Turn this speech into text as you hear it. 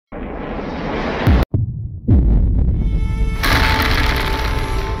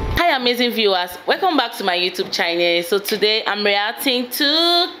amazing viewers, welcome back to my YouTube channel. So today I'm reacting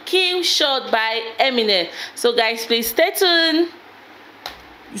to KILLSHOT by Eminem. So guys, please stay tuned.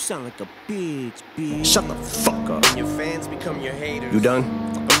 You sound like a bitch. Shut the fuck up. Your fans become your haters. You done?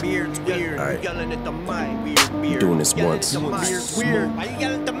 Weird's weird. All right. Yelling at the mic. Weird. Doing this once. Weird. Why you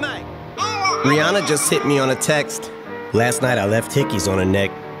yelling at the mic? Rihanna just hit me on a text. Last night I left hickeys on her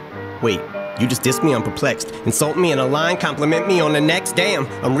neck. Wait, you just dissed me? I'm perplexed. Insult me in a line, compliment me on the next. Damn,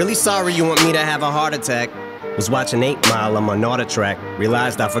 I'm really sorry you want me to have a heart attack. Was watching 8 Mile on my Naughter track.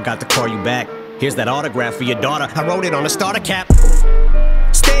 Realized I forgot to call you back. Here's that autograph for your daughter. I wrote it on a starter cap.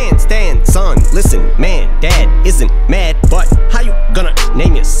 Stand, son, listen, man, dad isn't mad, but how you gonna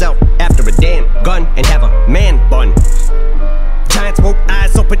name yourself after a damn gun and have a man bun? Giant smoke,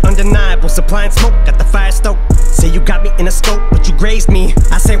 eyes open, undeniable, supplying smoke, got the fire stoked. Say you got me in a scope, but you grazed me.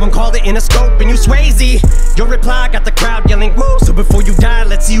 I say one called it in a scope, and you Swayze. Your reply got the crowd yelling, woo. So before you die,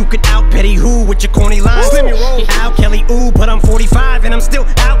 let's see who can out petty who with your corny lines. Let me roll. Al Kelly, ooh, but I'm 45 and I'm still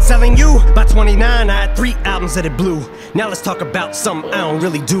out selling you. By 29, I had 3 albums that it blew. Now let's talk about something I don't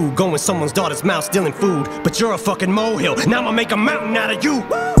really do. Go in someone's daughter's mouth stealing food, but you're a fucking molehill. Now I'ma make a mountain out of you.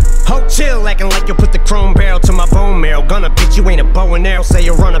 Ho, chill, acting like you'll put the chrome barrel to my bone marrow. Gonna bitch, you ain't a bow and arrow. Say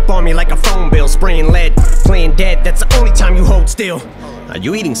you run up on me like a phone bill. Spraying lead, playing dead, that's the only time you hold still. Are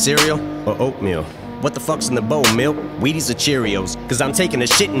you eating cereal or oatmeal? What the fuck's in the bowl, milk? Wheaties or Cheerios? Cause I'm taking a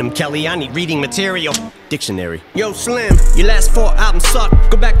shit in them, Kelly, I need reading material. Dictionary. Yo, Slim, your last 4 albums suck.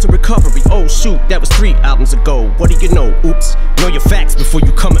 Go back to recovery. Oh shoot, that was 3 albums ago. What do you know? Oops. Know your facts before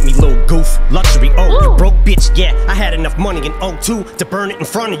you come at me, little goof. Luxury, oh, you broke bitch, yeah. I had enough money in '02 to burn it in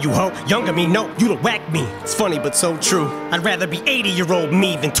front of you, ho. Younger me, no, you'd have whacked me. It's funny but so true. I'd rather be 80-year-old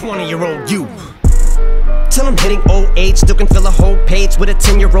me than 20-year-old you. Till I'm hitting old age, still can fill a whole page with a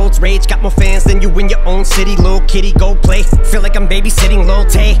 10-year-old's rage. Got more fans than you in your own city, little kitty, go play. Feel like I'm babysitting Lil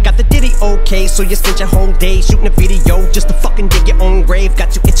Tay. Got the ditty okay, so you spent your whole day shooting a video just to fucking dig your own grave.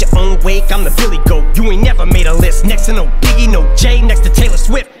 Got you at your own wake, I'm the Billy Goat. You ain't never made a list, next to no Biggie, no Jay, next to Taylor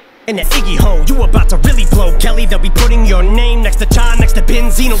Swift. And that Iggy Ho, you about to really blow, Kelly. They'll be putting your name next to Cha, next to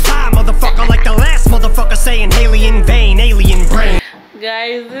Benzino. Die, motherfucker, like the last motherfucker saying Haley in vain, alien brain.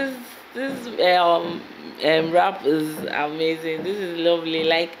 Guys, this rap is amazing. This is lovely.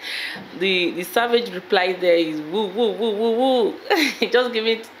 Like the savage reply there is woo woo woo woo woo. Just give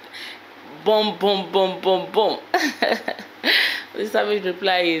it boom boom boom boom boom. The savage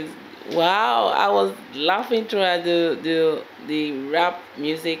reply is wow. I was laughing through at the rap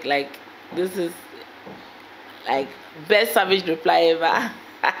music. Like this is like best savage reply ever.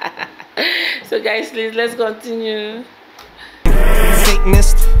 So guys, please let's continue.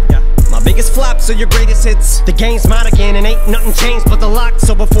 Satanist. My biggest flops are your greatest hits. The game's mine again and ain't nothing changed but the lock.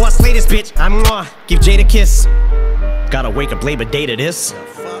 So before I slay this bitch, I'm gonna give Jade a kiss. Gotta wake up Labor Day to this.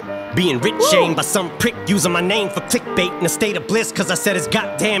 Being rich shamed by some prick using my name for clickbait in a state of bliss. Cause I said his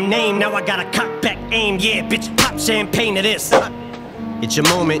goddamn name, now I gotta cock back aim. Yeah, bitch, pop champagne to this. It's your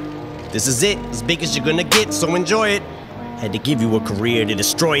moment, this is it, as big as you're gonna get, so enjoy it. Had to give you a career to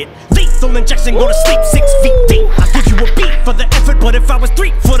destroy it. Lethal injection, go to sleep 6 feet deep. I give you a beat for the effort, but if I was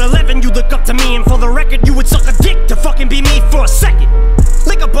 3'11", you look up to me, and for the record, you would suck a dick to fucking be me for a second.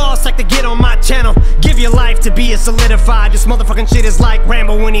 Lick a boss like to get on my channel. Give your life to be a solidified. This motherfucking shit is like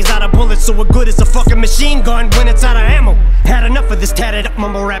Rambo when he's out of bullets. So what good is a fucking machine gun when it's out of ammo? Had enough of this tatted up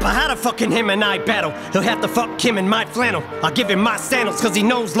mumble rapper. How the fucking him and I battle? He'll have to fuck him in my flannel. I'll give him my sandals, cause he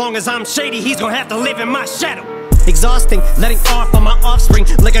knows long as I'm shady, he's gonna have to live in my shadow. Exhausting, letting off on my offspring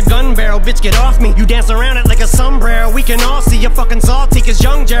like a gun barrel, bitch get off me. You dance around it like a sombrero. We can all see you're fucking salty, cause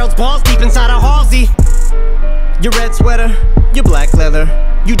young Gerald's balls deep inside a Halsey. Your red sweater, your black leather.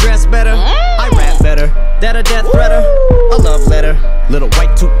 You dress better, I rap better. That a death threater, a love letter. Little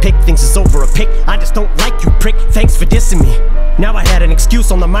white toothpick thinks it's over a pick. I just don't like you, prick, thanks for dissing me. Now I had an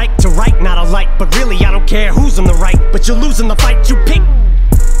excuse on the mic to write, not a light. But really I don't care who's on the right, but you're losing the fight you pick.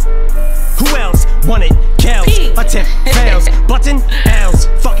 Who else want it? Kells, attempt fails. Button L's,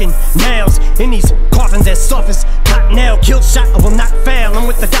 fucking nails in these coffins as soft as cotton nail. KILLSHOT, I will not fail. I'm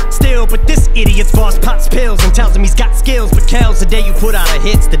with the doc still, but this idiot's boss pops pills and tells him he's got skills. But Kells, the day you put out a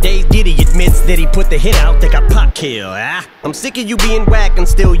hits, the day Diddy admits that he put the hit out, they got pop kill. I'm sick of you being whack and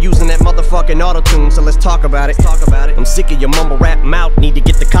still using that motherfucking auto-tune. So let's talk about it. I'm sick of your mumble rap mouth. Need to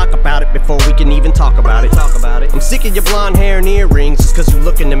get the cock about it before we can even talk about it. I'm sick of your blonde hair and earrings just cause you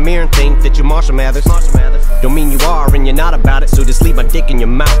look in the mirror and think that you're Marshall Mathers. Don't mean you are and you're not about it, so just leave my dick in your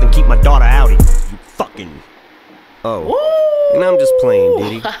mouth and keep my daughter outie. You fucking... Oh. And I'm just playing,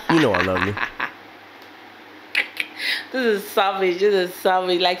 Diddy. You know I love you. This is savage. This is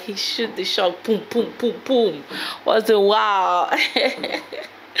savage. Like he shoot the shot, boom, boom, boom, boom. What's the wow?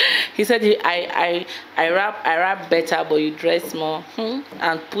 He said, I rap better, but you dress more,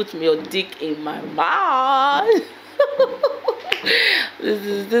 and put your dick in my mouth.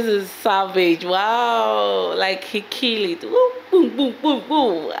 This is savage. Wow, like he killed it. Woo, boom, boom, boom,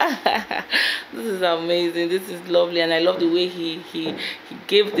 boom. This is amazing. This is lovely, and I love the way he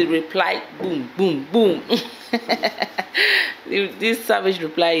gave the reply. Boom, boom, boom. This savage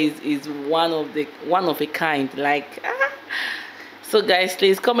reply is one of a kind. Like, so guys,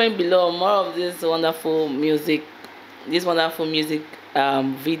 please comment below more of this wonderful music,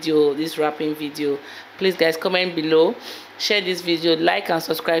 video, this rapping video. Please guys, comment below, share this video, like and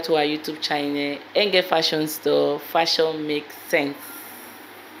subscribe to our YouTube channel, Ngal Fashion Store. Fashion makes sense.